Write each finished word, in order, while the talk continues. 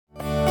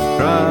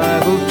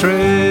Tribal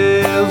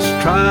trails,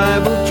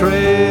 tribal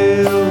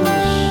trails.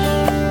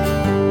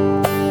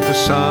 The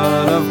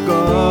Son of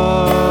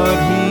God,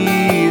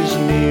 He's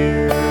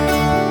near.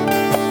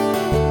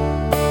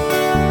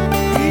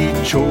 He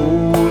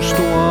chose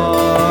to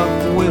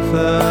walk with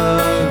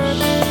us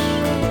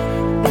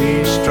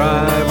these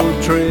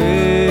tribal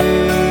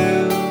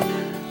trails.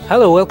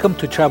 Hello, welcome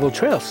to Tribal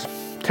Trails.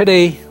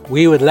 Today,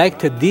 we would like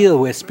to deal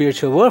with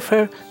spiritual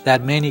warfare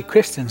that many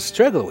Christians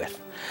struggle with.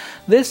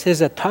 This is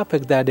a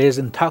topic that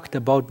isn't talked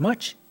about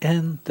much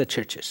in the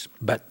churches,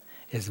 but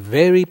is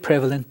very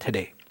prevalent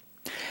today.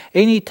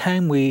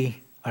 Anytime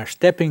we are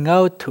stepping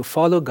out to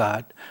follow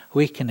God,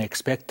 we can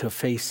expect to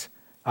face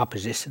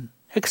opposition,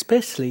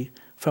 especially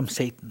from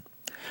Satan.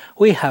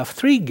 We have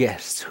 3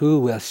 guests who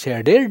will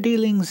share their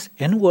dealings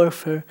in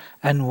warfare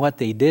and what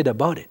they did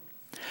about it.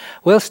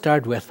 We'll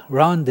start with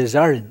Ron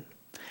Desjardin.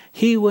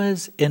 He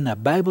was in a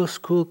Bible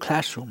school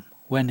classroom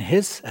when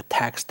his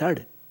attack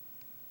started.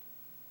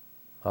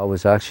 I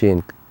was actually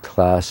in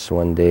class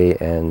one day,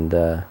 and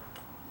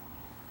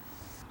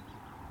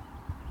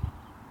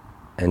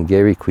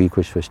Gary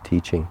Queequist was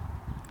teaching,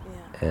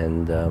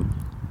 and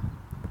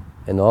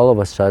all of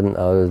a sudden,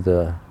 out of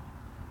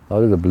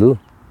the blue,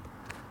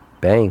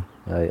 bang!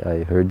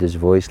 I heard this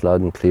voice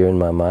loud and clear in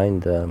my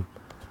mind, and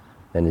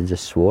it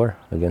just swore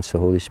against the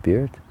Holy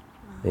Spirit,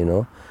 you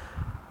know,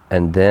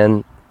 and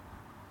then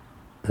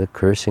the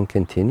cursing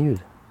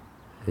continued.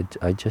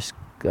 I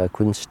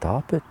couldn't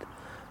stop it.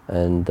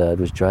 And it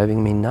was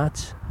driving me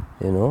nuts,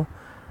 you know.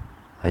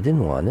 I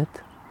didn't want it,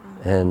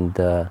 and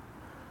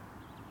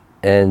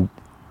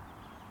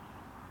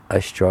I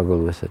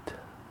struggled with it.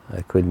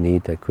 I couldn't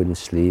eat, I couldn't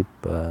sleep.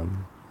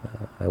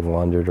 I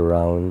wandered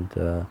around.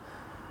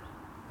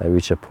 I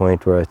reached a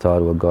point where I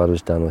thought, well, God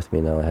was done with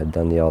me now. I had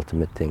done the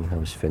ultimate thing. I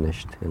was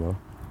finished, you know.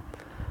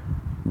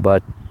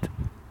 But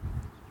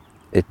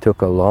it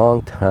took a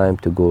long time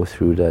to go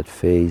through that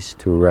phase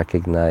to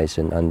recognize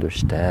and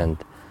understand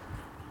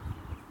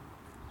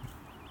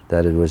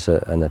that it was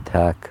an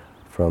attack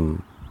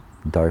from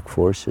dark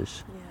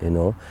forces, you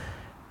know,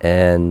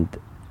 and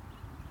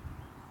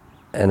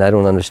I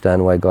don't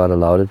understand why God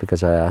allowed it,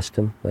 because I asked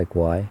Him, like,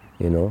 why,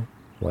 you know,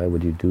 why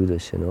would you do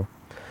this, you know?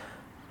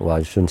 Well,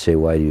 I shouldn't say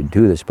why do you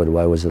do this, but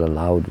why was it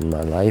allowed in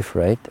my life,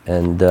 right?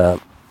 And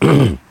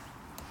and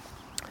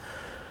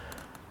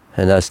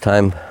as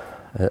time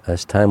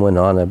went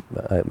on,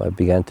 I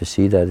began to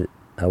see that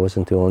I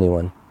wasn't the only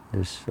one.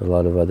 There's a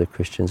lot of other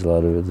Christians, a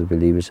lot of other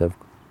believers have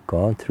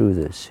gone through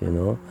this, you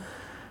know.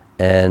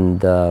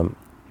 And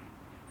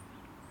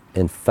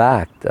in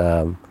fact,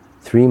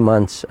 3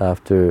 months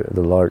after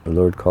the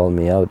Lord called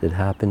me out, it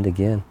happened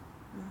again,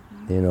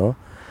 you know.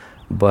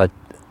 But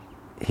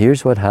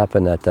here's what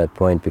happened at that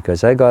point,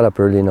 because I got up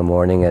early in the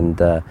morning, and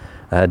I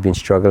had been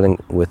struggling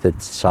with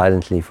it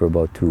silently for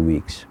about 2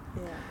 weeks.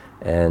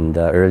 And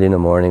early in the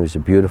morning, it was a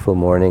beautiful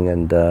morning,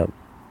 and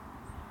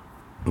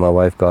my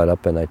wife got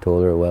up, and I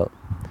told her, well,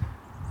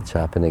 it's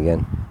happened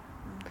again.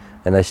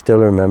 And I still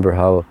remember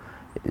how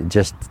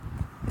just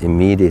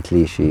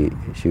immediately she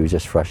was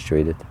just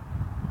frustrated.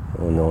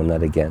 Oh no,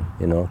 not again,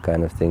 you know,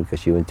 kind of thing, because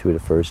she went through the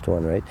first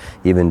one, right?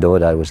 Even though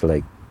that was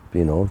like,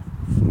 you know,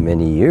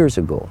 many years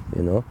ago,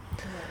 you know.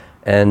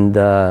 And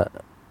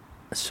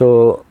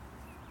so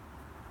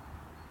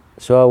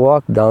I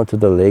walked down to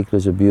the lake. It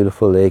was a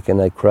beautiful lake,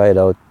 and I cried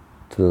out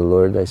to the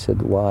Lord. I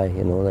said, why,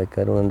 you know, like,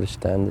 I don't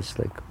understand this,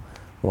 like,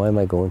 why am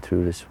I going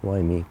through this?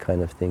 Why me,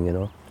 kind of thing, you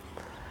know.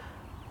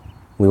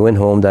 We went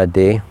home that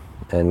day,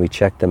 and we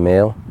checked the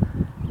mail,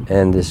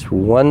 and this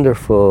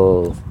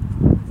wonderful,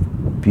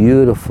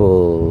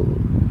 beautiful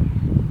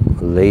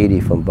lady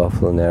from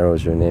Buffalo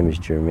Narrows, her name is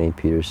Jermaine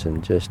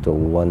Peterson, just a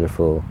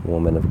wonderful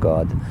woman of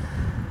God.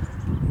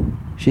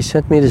 She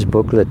sent me this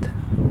booklet,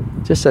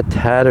 just a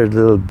tattered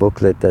little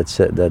booklet that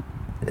said that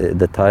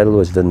the title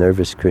was The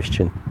Nervous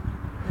Christian,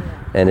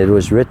 and it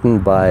was written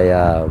by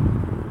I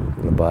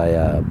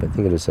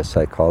think it was a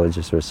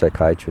psychologist or a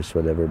psychiatrist,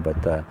 whatever,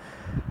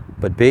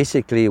 but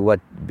basically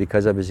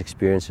because of his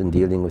experience in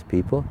dealing with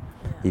people,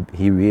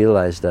 he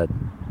realized that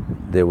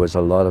there was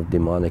a lot of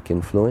demonic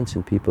influence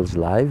in people's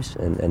lives,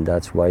 and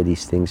that's why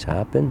these things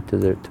happen to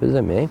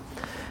them, eh?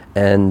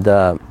 And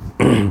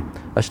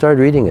I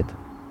started reading it.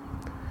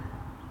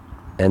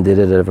 And did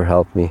it ever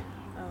help me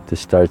to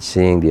start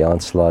seeing the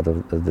onslaught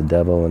of the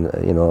devil and,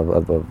 you know,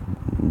 of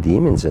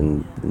demons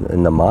in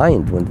the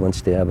mind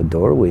once they have a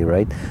doorway,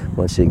 right?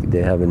 Once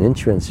they have an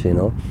entrance, you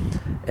know.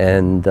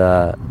 And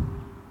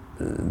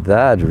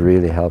that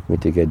really helped me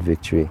to get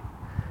victory.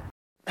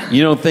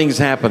 You know, things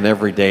happen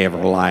every day of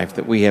our life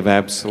that we have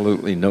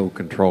absolutely no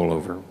control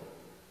over.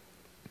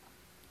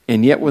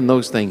 And yet when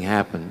those things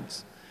happen,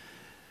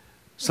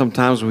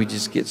 sometimes we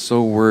just get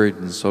so worried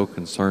and so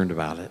concerned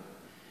about it.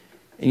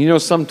 And you know,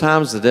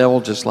 sometimes the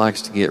devil just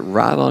likes to get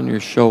right on your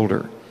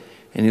shoulder,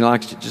 and he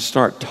likes to just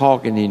start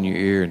talking in your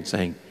ear and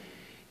saying,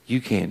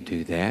 you can't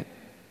do that.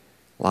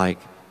 Like,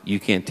 you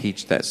can't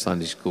teach that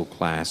Sunday school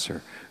class,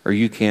 or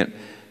you can't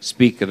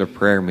speak at a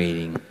prayer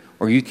meeting,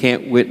 or you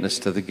can't witness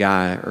to the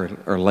guy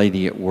or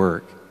lady at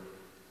work.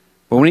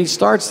 But when he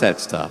starts that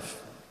stuff,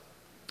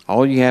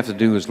 all you have to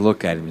do is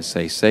look at him and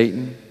say,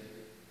 Satan,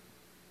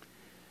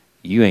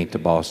 you ain't the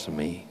boss of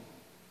me.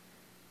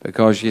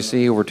 Because you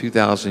see, over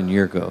 2,000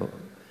 years ago,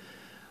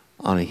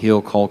 on a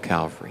hill called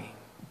Calvary,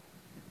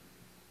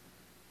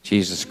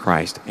 Jesus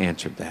Christ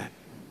answered that.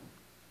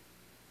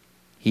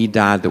 He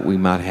died that we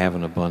might have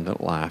an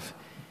abundant life.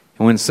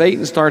 And when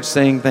Satan starts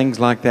saying things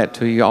like that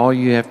to you, all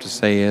you have to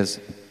say is,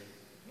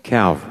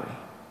 Calvary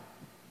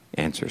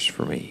answers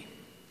for me.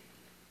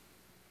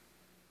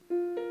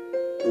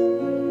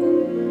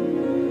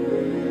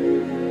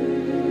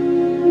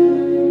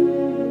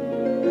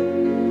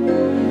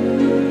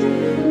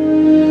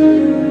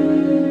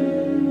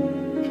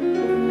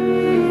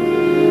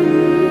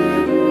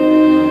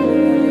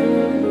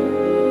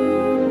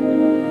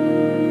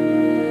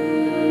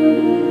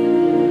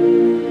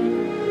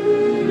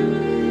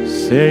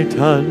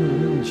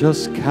 Satan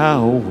just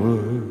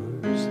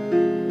cowers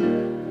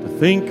to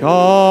think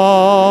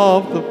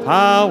of the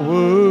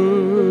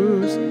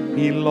powers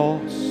he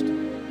lost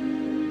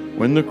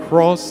when the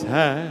cross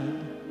had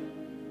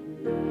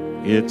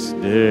its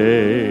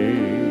day.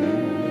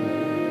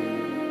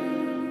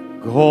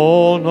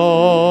 Gone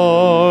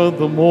are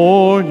the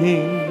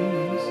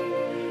mornings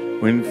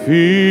when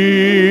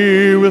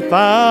fear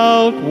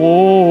without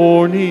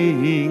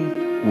warning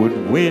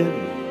would win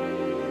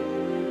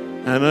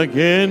and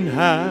again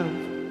have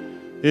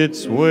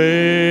its way.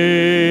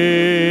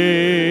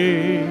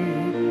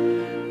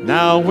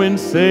 Now when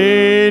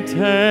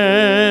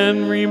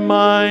Satan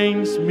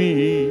reminds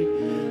me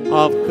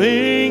of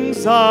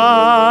things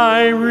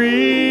I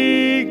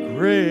regret,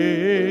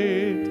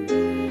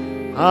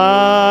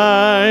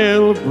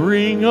 I'll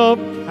bring up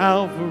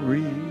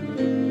Calvary,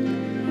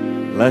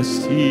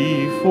 lest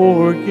he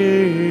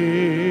forget.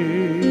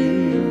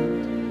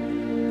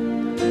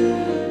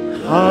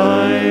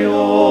 High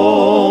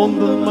on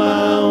the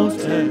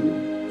mountain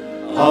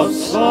of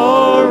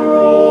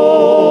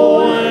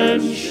sorrow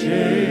and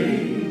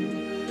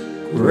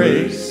shame,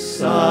 grace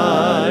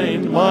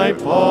signed my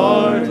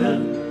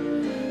pardon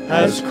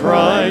as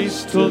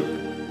Christ took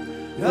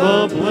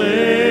the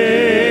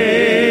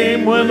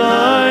blame. When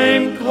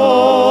I'm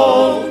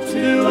called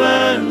to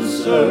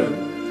answer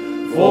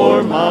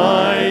for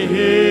my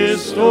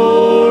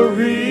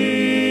history,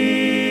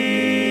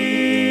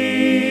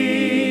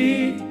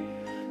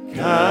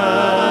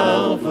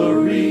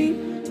 Calvary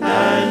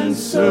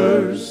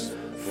answers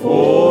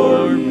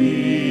for me.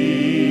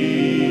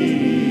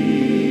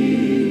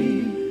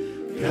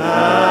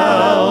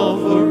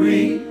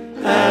 Calvary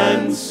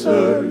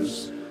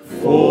answers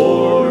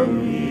for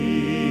me.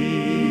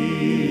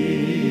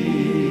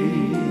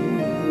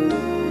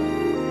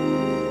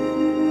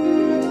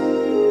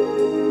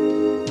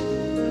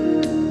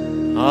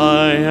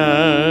 I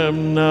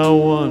am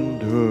now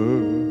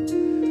under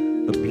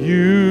the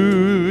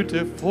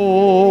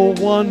beautiful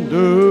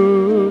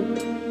wonder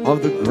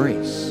of the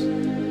grace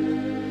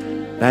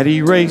that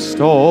erased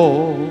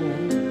all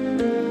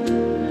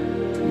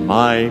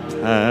my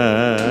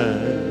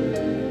past.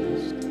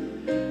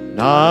 And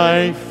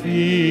I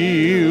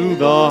feel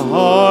the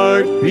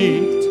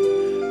heartbeat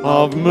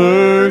of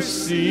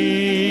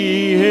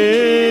mercy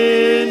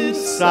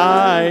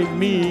inside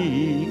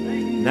me.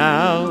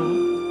 Now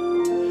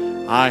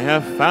I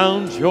have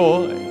found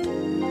joy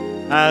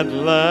at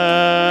last.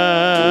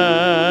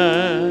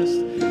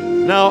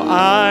 Now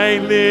I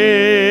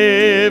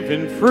live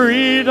in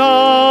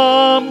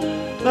freedom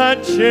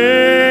that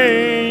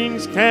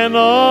chains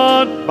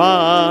cannot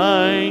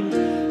bind,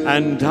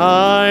 and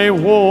I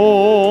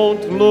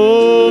won't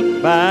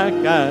look back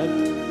at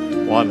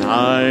what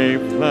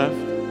I've left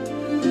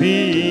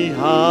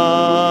behind.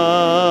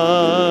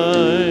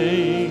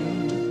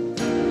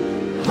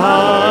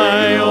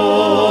 High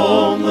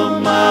on the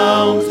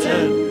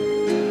mountain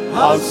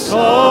of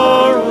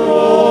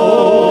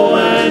sorrow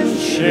and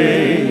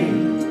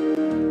shame,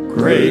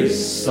 grace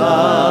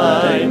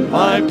signed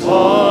my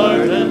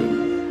pardon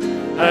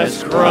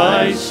as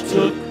Christ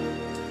took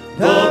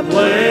the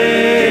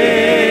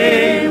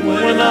blame.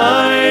 When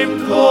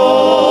I'm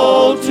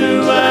called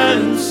to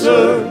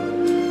answer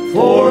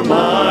for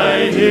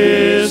my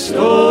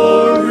history,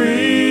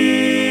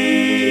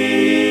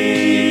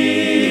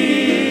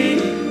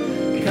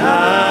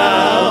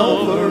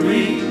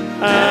 Calvary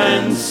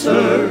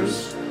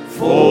answers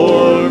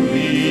for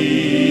me.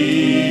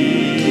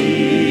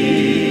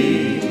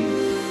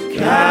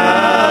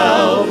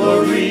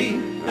 Calvary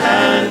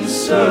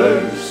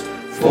answers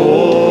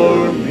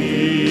for me.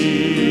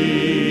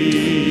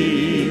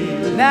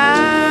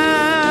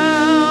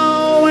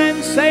 Now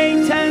when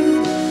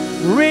Satan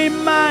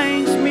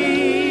reminds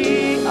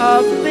me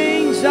of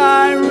things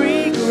I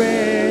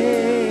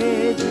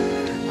regret,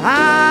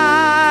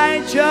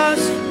 I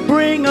just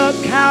bring up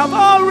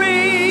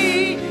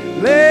Calvary,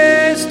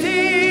 lest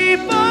he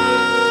forgets.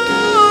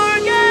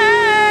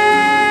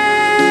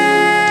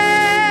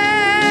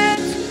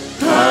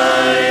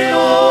 High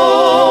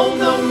on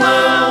the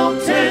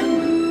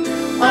mountain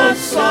of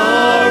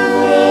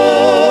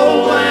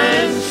sorrow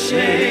and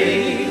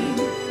shame,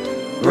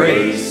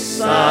 grace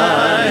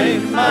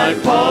signed my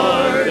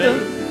pardon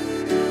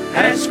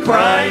as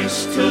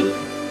Christ took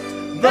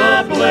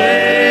the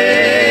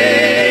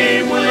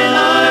blame when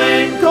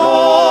I'm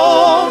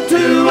called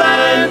to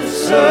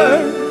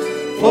answer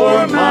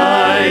for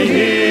my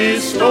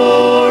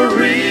history.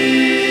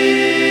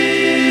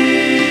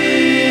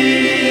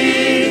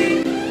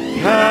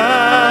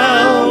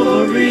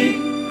 Calvary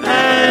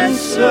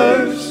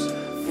answers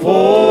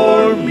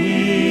for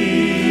me.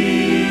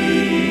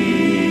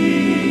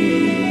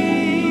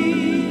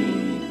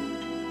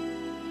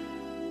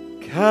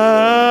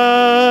 Calvary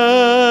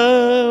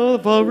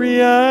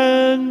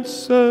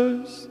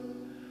answers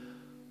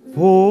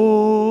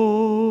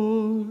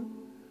for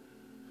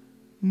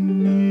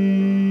me.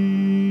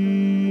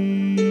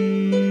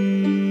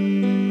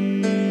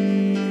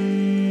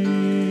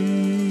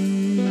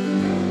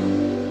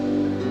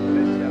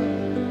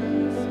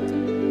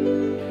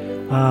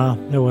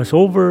 It was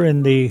over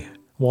in the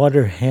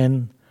Water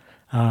Hen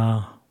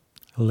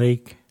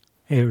Lake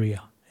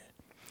area.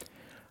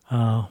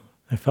 A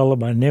fellow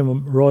by the name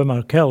of Roy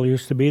Markel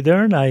used to be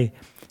there, and I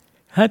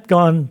had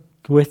gone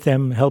with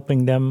them,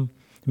 helping them,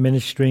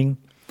 ministering,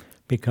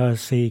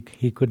 because he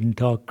couldn't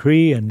talk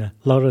Cree, and a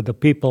lot of the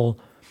people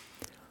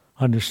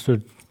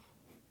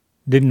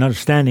didn't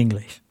understand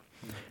English.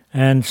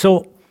 And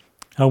so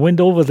I went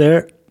over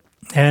there,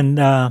 and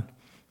it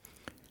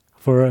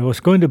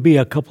was going to be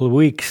a couple of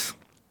weeks.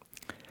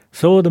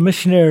 So the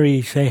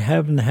missionaries, they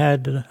haven't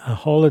had a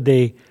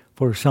holiday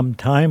for some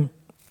time,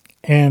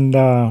 and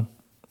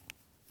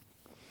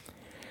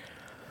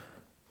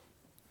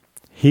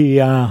he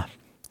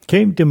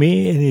came to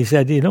me and he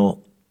said,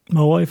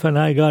 my wife and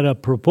I got a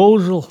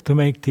proposal to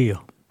make to you.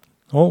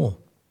 Oh,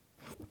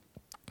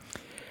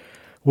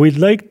 we'd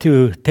like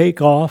to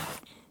take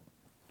off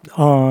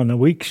on a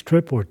week's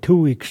trip or 2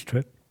 weeks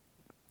trip,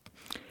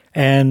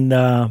 and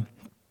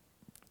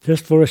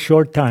just for a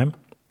short time.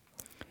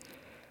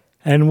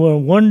 And we're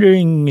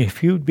wondering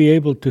if you'd be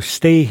able to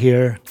stay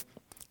here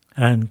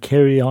and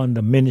carry on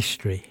the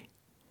ministry.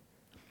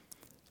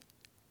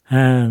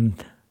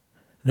 And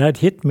that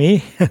hit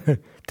me,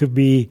 to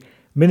be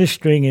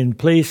ministering in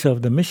place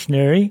of the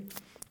missionary,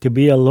 to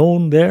be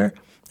alone there,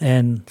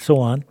 and so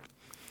on.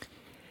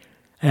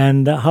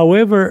 And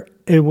however,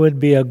 it would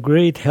be a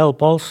great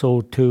help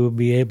also to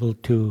be able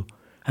to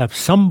have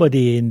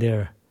somebody in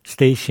their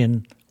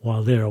station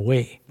while they're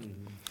away.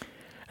 Mm-hmm.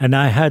 And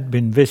I had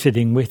been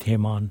visiting with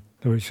him on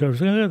the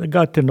reserves. I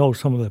got to know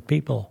some of the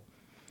people.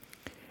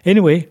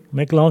 Anyway,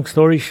 make long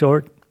story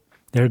short,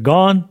 they're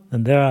gone,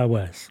 and there I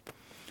was.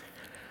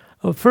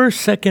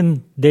 First,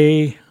 second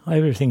day,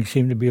 everything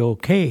seemed to be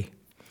okay.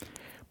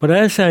 But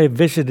as I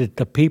visited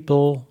the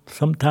people,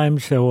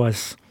 sometimes there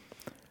was,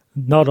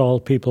 not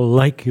all people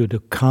like you to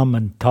come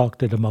and talk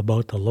to them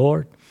about the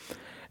Lord.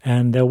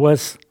 And there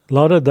was a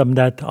lot of them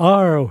that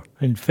are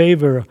in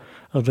favor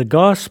of the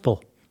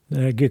gospel.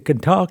 You can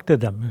talk to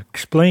them,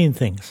 explain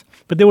things.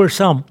 But there were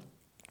some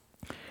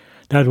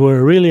that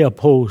were really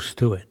opposed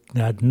to it.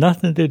 They had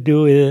nothing to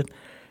do with it,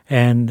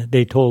 and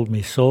they told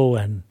me so.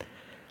 And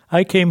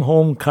I came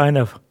home kind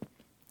of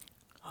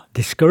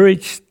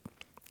discouraged.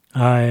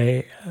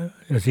 I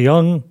was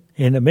young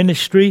in the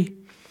ministry,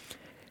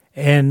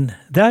 and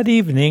that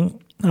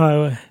evening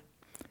I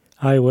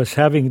was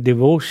having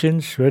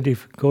devotions, ready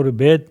to go to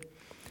bed.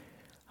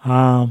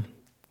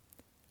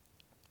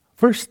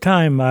 First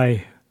time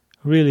I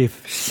really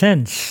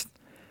sensed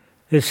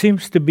there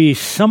seems to be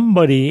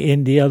somebody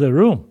in the other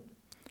room.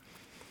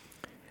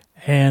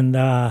 And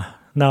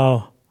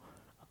now,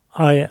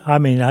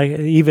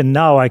 even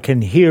now I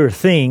can hear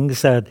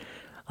things that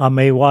I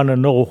may want to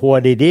know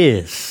what it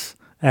is.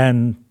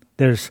 And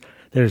there's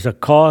a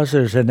cause,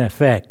 there's an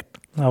effect,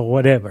 or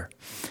whatever.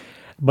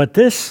 But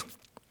this,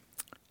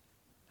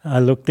 I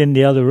looked in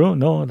the other room.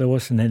 No, there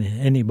wasn't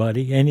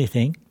anybody,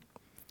 anything.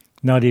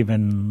 Not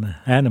even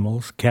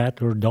animals,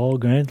 cat or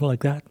dog or anything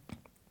like that.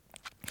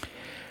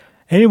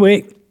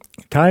 Anyway,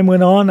 time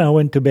went on, I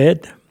went to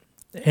bed.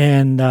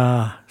 And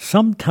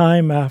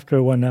sometime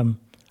after, when I'm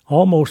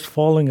almost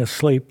falling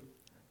asleep,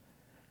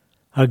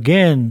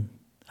 again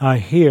I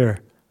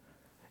hear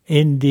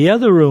in the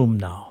other room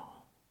now,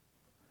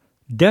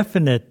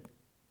 definite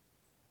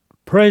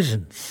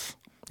presence.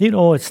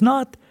 It's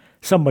not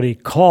somebody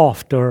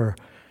coughed or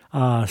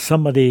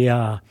somebody,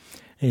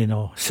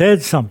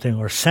 said something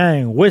or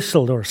sang,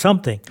 whistled or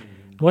something.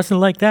 It wasn't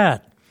like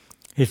that.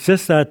 It's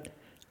just that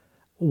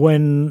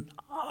when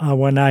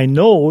I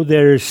know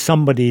there's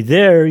somebody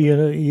there,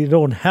 you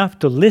don't have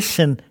to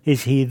listen,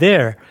 is he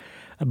there?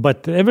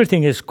 But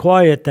everything is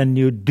quiet and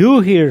you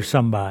do hear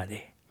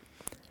somebody.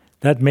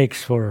 That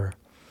makes for,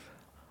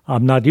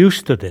 I'm not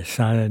used to this.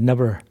 I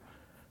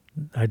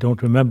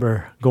don't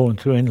remember going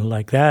through anything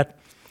like that.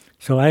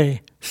 So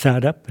I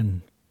sat up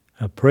and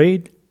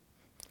prayed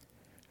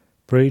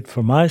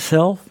for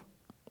myself,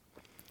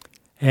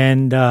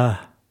 and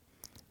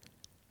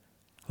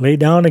lay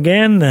down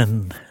again,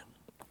 and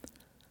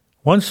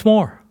once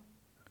more,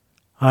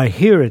 I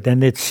hear it,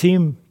 and it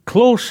seemed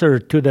closer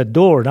to the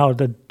door. Now,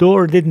 the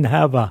door didn't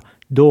have a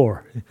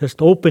door,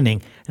 just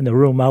opening in the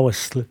room I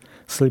was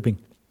sleeping.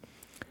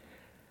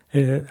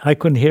 I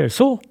couldn't hear.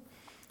 So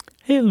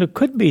hey, there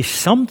could be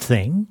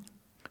something.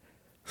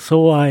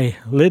 So I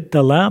lit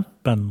the lamp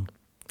and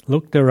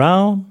looked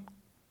around.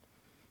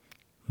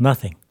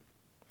 Nothing.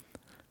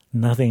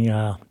 Nothing.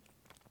 Now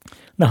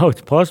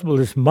it's possible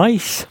it's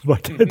mice,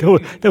 but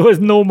there was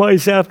no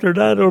mice after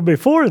that or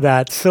before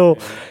that. So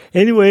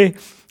anyway,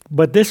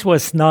 but this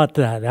was not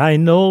that. I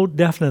know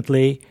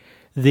definitely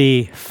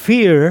the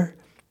fear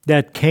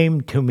that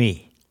came to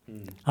me.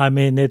 I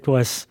mean, it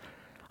was,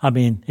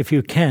 if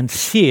you can't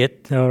see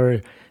it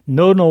or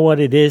don't know what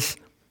it is,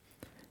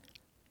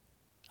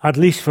 at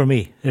least for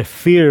me, the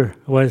fear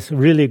was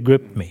really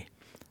gripped me.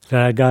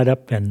 So I got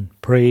up and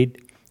prayed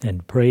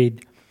and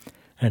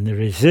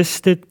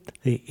resisted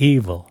the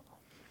evil.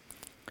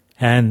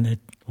 And it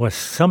was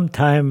some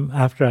time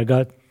after I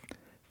got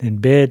in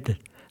bed,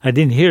 I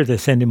didn't hear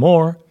this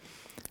anymore,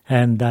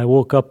 and I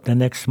woke up the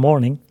next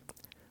morning,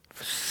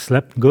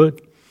 slept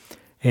good,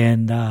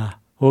 and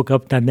woke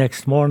up the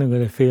next morning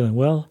with a feeling,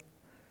 well,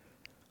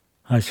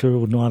 I sure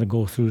wouldn't want to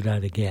go through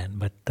that again.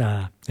 But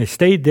I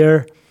stayed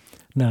there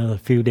now a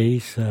few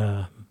days,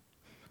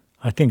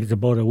 I think it's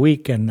about a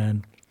week, and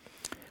then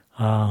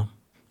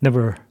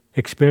never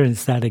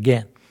experienced that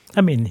again.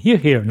 I mean, you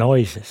hear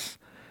noises,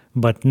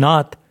 but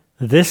not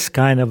this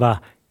kind of a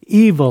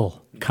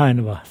evil kind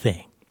of a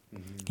thing.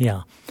 Mm-hmm.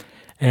 Yeah.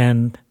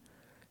 And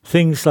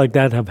things like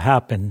that have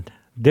happened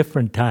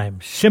different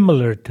times,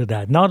 similar to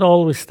that, not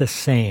always the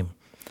same.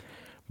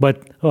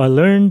 But I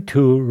learned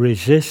to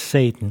resist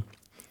Satan,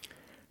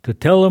 to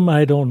tell him,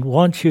 I don't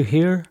want you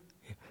here,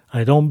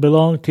 I don't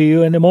belong to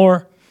you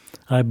anymore,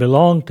 I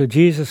belong to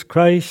Jesus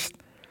Christ,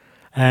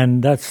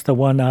 and that's the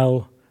one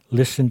I'll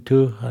listen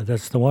to,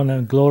 that's the one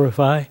I'll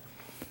glorify,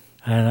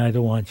 and I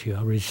don't want you.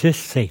 I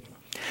resist Satan.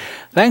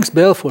 Thanks,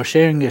 Bill, for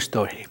sharing your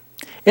story.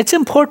 It's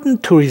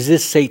important to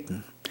resist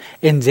Satan.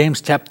 In James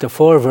chapter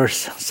 4,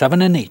 verse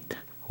 7 and 8,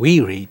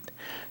 we read,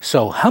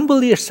 So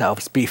humble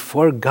yourselves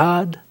before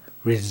God,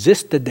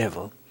 resist the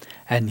devil,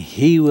 and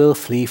he will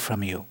flee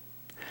from you.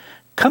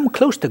 Come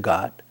close to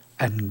God,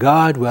 and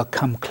God will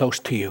come close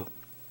to you.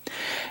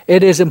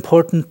 It is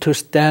important to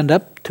stand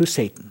up to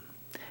Satan.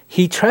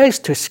 He tries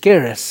to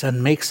scare us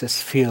and makes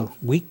us feel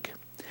weak.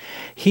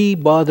 He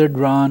bothered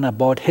Ron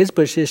about his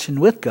position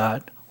with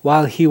God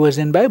while he was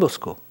in Bible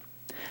school.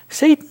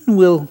 Satan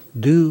will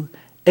do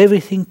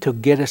everything to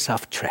get us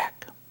off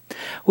track.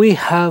 We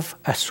have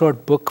a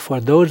short book for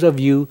those of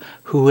you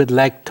who would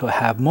like to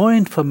have more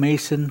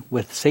information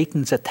with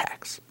Satan's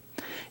attacks.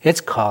 It's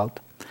called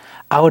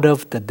Out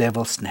of the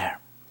Devil's Snare,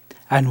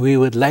 and we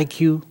would like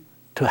you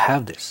to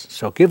have this,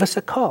 so give us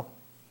a call.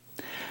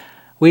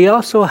 We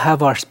also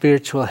have our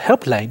spiritual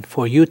helpline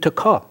for you to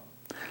call.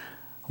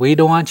 We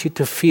don't want you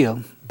to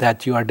feel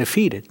that you are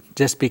defeated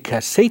just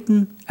because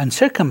Satan and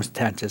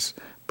circumstances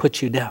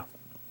put you down.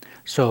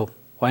 So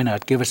why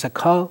not give us a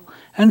call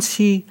and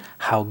see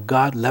how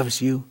God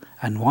loves you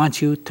and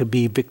wants you to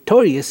be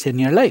victorious in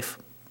your life.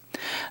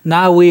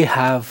 Now we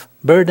have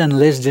Bert and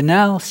Liz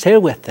Genaille share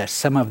with us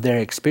some of their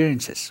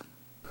experiences.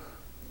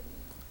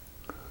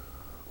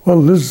 Well,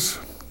 Liz,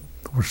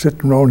 we're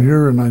sitting around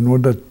here, and I know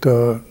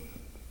that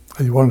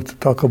you wanted to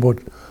talk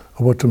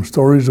about some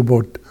stories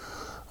about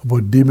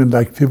demon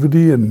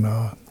activity, and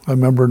I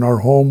remember in our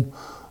home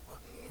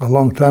a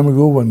long time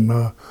ago when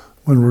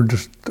we were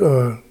just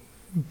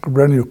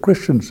brand new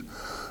Christians.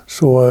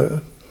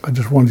 So I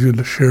just wanted you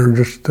to share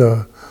just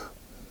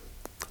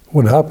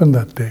what happened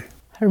that day.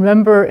 I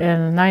remember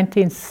in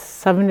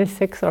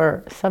 1976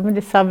 or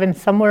 77,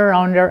 somewhere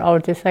around there, I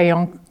was just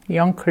a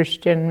young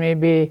Christian,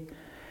 maybe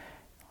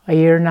a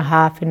year and a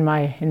half in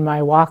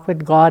my walk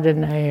with God,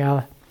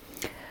 and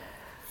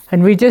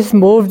we just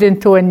moved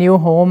into a new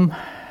home,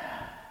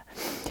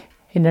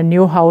 in a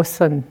new house,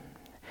 and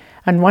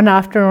one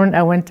afternoon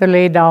I went to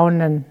lay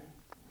down, and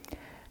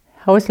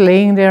I was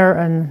laying there,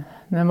 and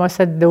I must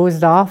have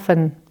dozed off,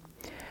 and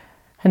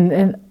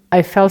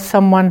I felt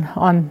someone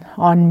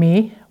on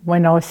me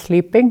when I was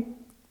sleeping,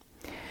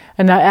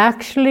 and I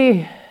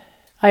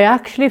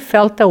actually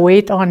felt a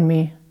weight on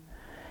me.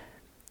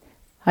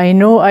 I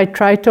know I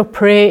tried to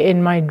pray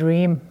in my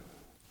dream,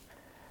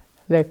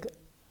 like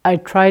I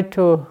tried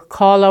to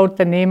call out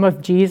the name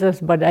of Jesus,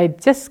 but I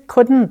just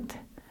couldn't.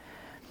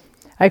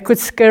 I could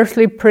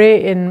scarcely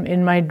pray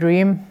in my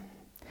dream.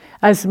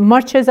 As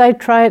much as I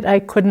tried, I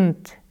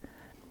couldn't.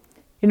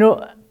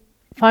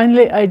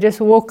 Finally I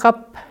just woke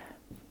up,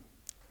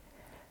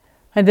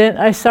 and then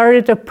I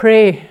started to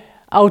pray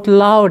out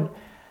loud.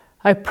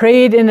 I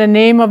prayed in the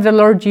name of the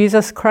Lord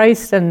Jesus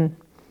Christ, and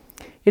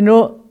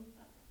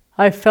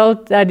I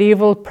felt that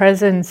evil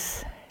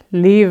presence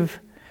leave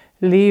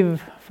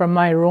from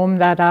my room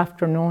that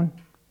afternoon.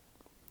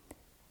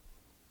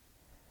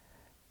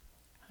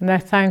 And I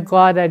thank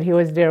God that He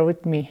was there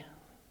with me.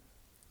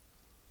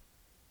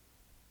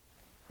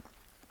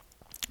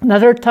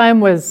 Another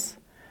time was,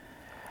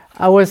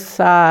 I was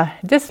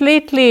just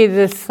lately,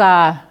 this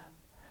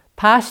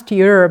past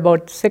year,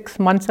 about 6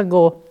 months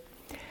ago,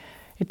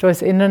 it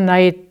was in the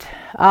night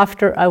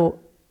after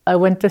I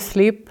went to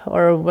sleep,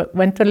 or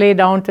went to lay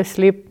down to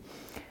sleep.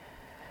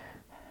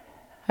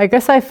 I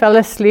guess I fell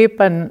asleep,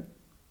 and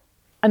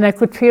and I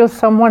could feel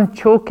someone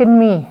choking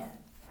me.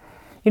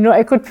 You know,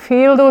 I could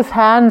feel those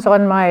hands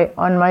on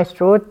my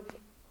throat,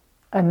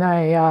 and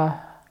I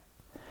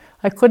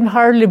couldn't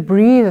hardly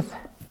breathe.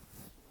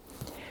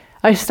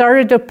 I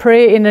started to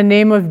pray in the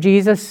name of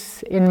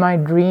Jesus in my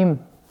dream.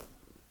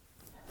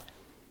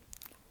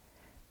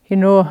 You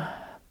know,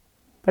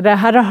 but I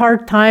had a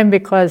hard time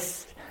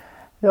because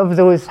of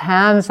those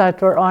hands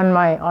that were on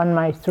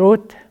my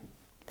throat.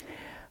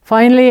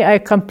 Finally, I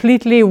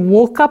completely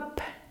woke up,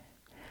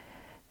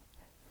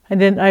 and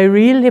then I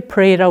really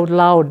prayed out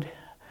loud.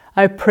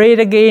 I prayed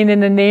again in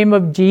the name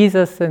of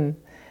Jesus, and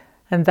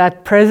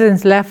that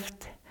presence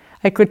left.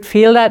 I could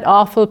feel that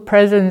awful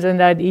presence and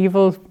that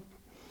evil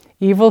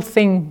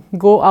thing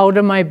go out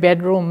of my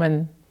bedroom.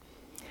 And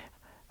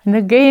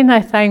again,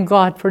 I thank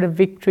God for the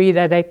victory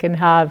that I can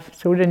have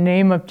through the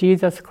name of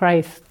Jesus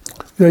Christ.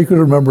 Yeah, I could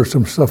remember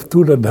some stuff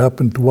too that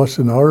happened to us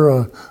in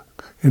our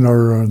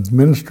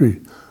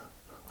ministry.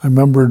 I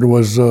remember there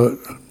was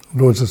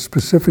a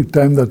specific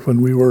time that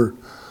when we were,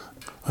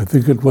 I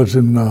think it was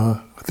in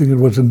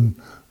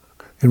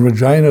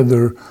Regina.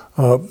 There,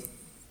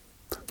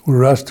 we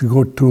were asked to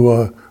go to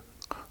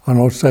an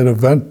outside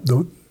event.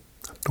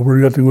 We were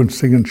going to go and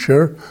sing and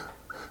share,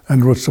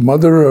 and there was some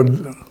other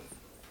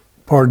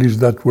parties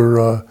that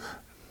were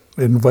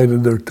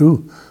invited there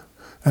too.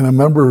 And I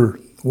remember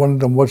one of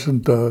them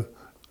wasn't a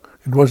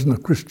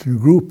Christian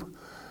group,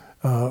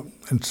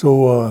 and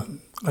so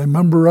I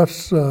remember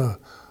us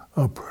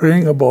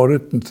praying about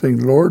it and saying,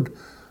 Lord,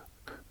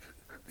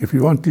 if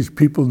you want these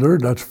people there,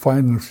 that's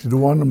fine. And if you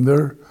don't want them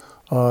there,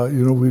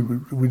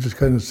 we just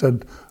kind of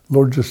said,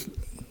 Lord, just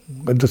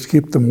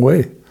keep them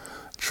away.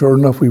 Sure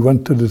enough, we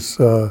went to this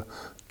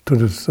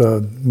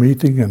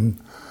meeting,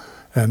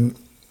 and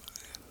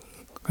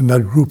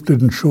that group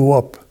didn't show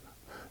up.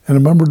 And I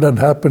remember that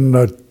happened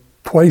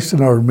twice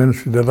in our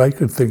ministry that I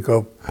could think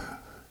of,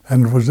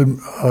 and it was in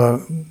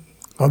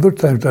other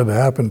times that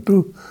happened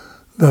too.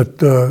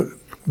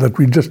 That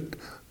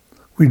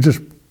we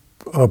just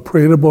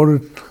prayed about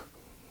it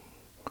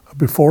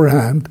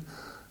beforehand,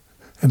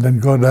 and then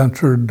God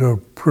answered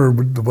prayer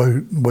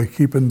by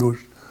keeping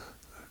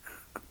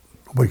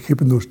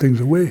those things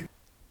away.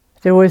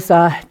 There was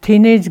a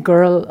teenage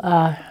girl.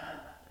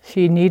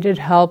 She needed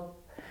help,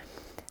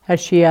 as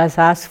she has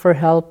asked for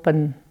help,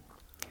 and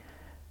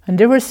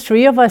there was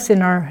 3 of us in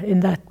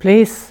that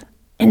place,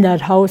 in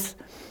that house,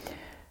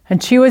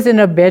 and she was in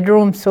a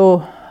bedroom.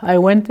 So I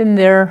went in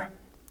there,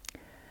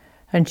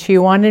 and she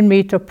wanted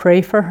me to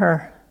pray for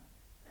her.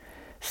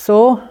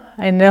 So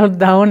I knelt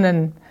down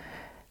and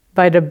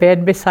by the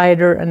bed beside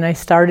her, and I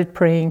started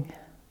praying.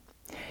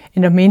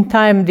 In the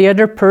meantime, the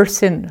other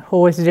person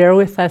who was there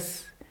with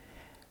us,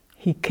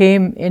 he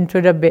came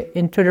into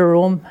the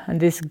room, and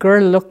this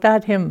girl looked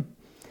at him,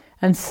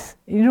 and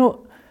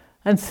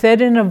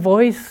said in a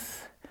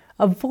voice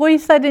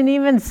that didn't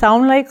even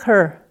sound like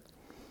her.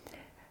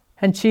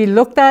 And she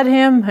looked at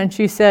him and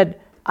she said,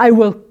 "I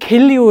will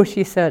kill you,"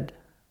 she said.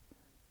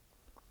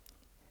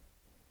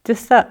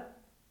 Just a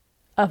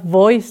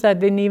voice that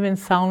didn't even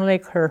sound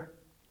like her.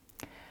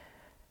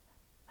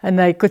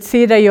 And I could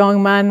see the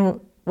young man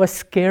was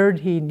scared.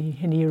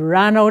 He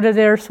ran out of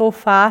there so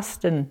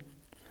fast. And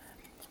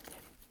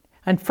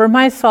for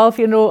myself,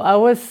 I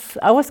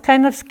was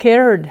kind of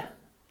scared.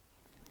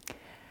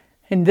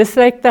 And just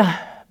like the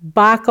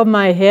back of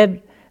my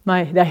head,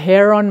 the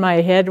hair on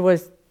my head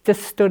was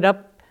just stood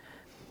up.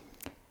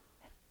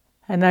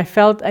 And I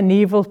felt an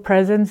evil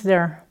presence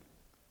there.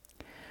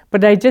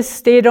 But I just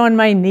stayed on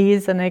my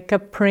knees and I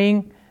kept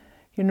praying.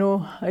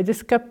 I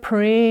just kept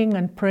praying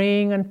and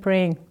praying and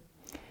praying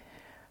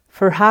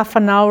for half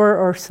an hour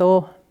or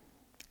so.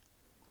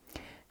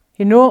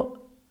 And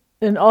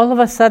all of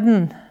a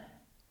sudden,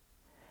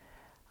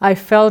 I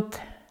felt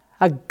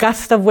a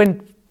gust of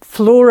wind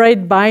flew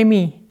right by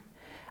me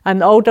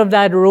and out of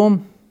that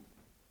room.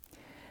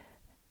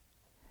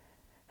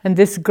 And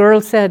this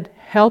girl said,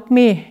 "Help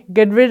me,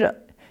 get rid of,"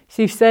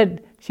 she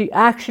said,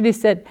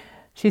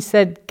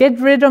 "Get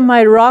rid of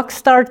my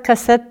Rockstar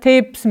cassette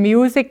tapes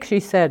music," she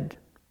said.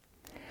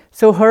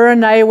 So her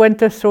and I went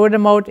to throw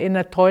them out in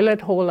a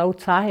toilet hole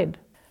outside.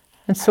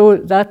 And so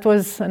that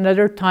was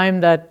another time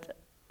that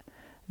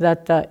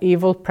the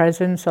evil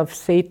presence of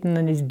Satan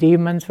and his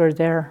demons were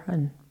there.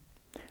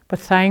 But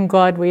thank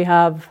God we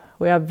have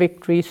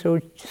victory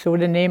through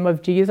the name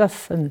of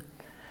Jesus. And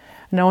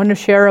I want to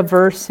share a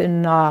verse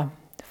in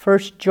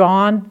 1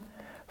 John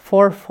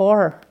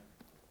 4:4.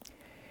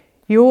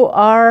 "You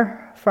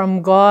are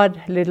from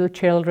God, little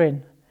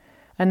children,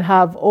 and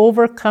have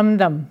overcome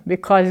them,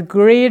 because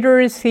greater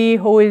is He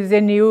who is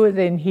in you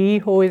than he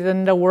who is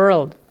in the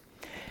world."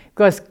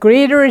 Because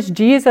greater is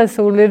Jesus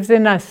who lives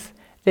in us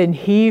than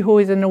he who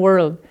is in the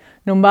world.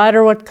 No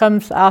matter what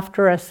comes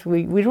after us,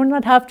 we do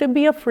not have to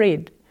be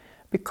afraid,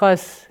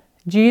 because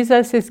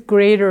Jesus is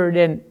greater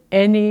than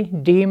any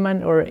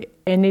demon or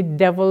any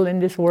devil in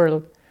this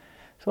world.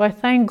 So I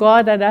thank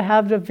God that I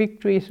have the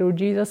victory through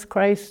Jesus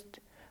Christ,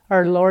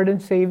 our Lord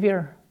and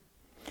Savior.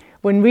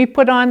 When we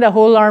put on the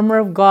whole armor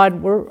of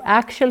God, we're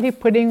actually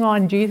putting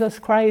on Jesus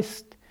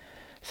Christ.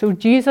 So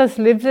Jesus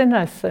lives in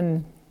us,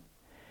 and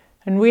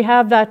we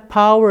have that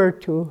power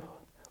to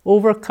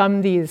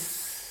overcome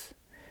these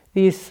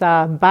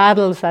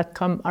battles that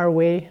come our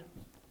way.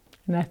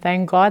 And I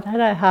thank God that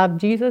I have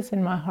Jesus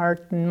in my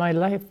heart, in my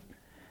life,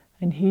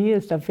 and He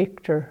is the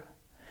victor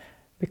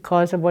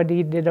because of what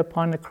He did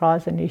upon the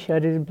cross, and He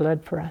shed His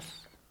blood for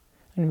us.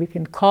 And we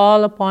can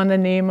call upon the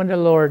name of the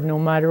Lord no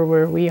matter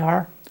where we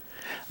are.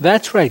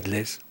 That's right,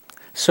 Liz.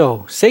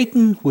 So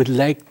Satan would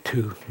like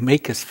to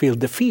make us feel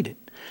defeated.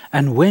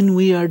 And when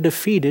we are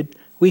defeated,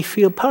 we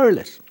feel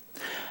powerless.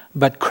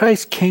 But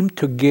Christ came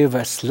to give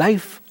us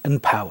life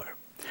and power.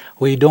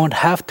 We don't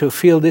have to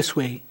feel this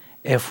way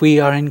if we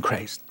are in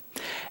Christ.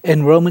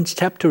 In Romans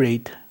chapter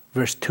 8,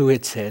 verse 2,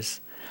 it says,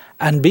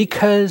 "And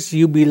because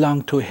you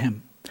belong to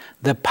Him,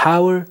 the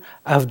power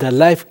of the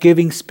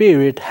life-giving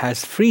Spirit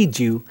has freed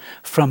you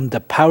from the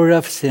power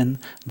of sin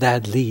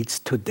that leads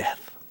to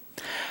death."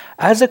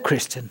 As a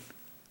Christian,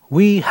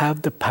 we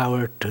have the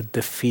power to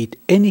defeat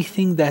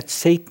anything that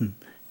Satan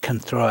can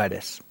throw at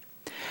us.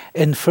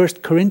 In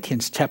 1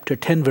 Corinthians chapter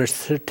 10, verse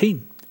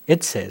 13,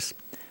 it says,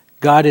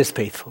 "God is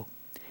faithful.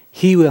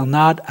 He will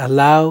not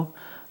allow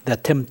the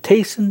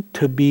temptation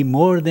to be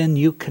more than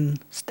you can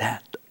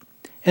stand."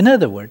 In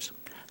other words,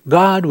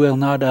 God will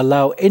not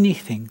allow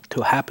anything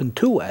to happen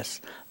to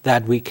us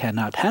that we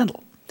cannot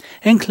handle,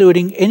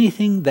 including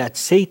anything that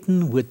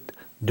Satan would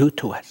do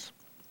to us.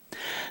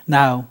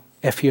 Now,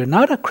 if you're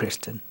not a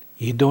Christian,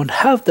 you don't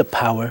have the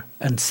power,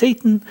 and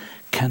Satan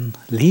can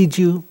lead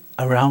you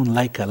around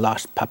like a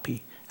lost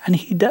puppy, and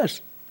he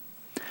does.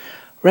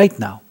 Right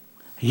now,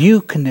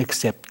 you can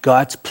accept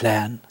God's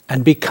plan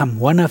and become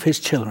one of His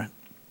children.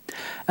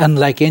 And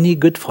like any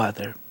good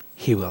father,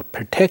 He will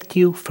protect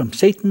you from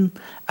Satan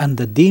and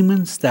the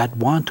demons that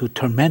want to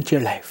torment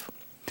your life.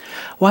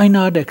 Why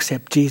not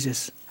accept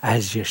Jesus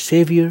as your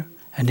Savior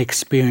and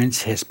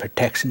experience His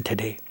protection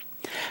today?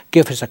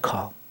 Give us a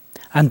call.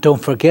 And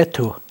don't forget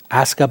to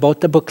ask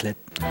about the booklet,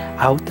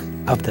 Out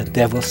of the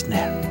Devil's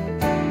Snare.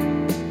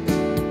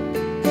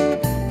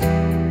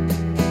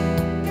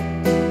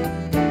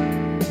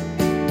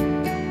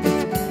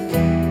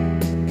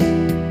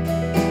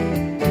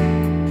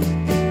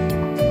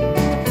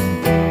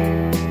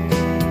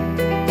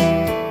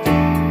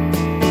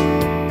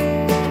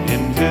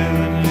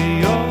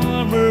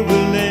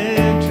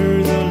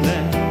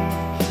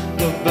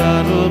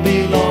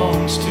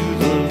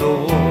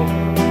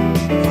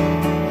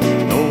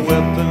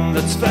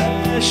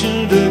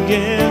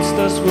 Against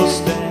us will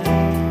stand.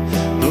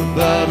 The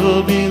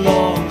battle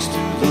belongs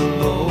to the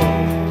Lord,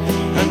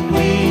 and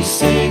we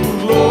say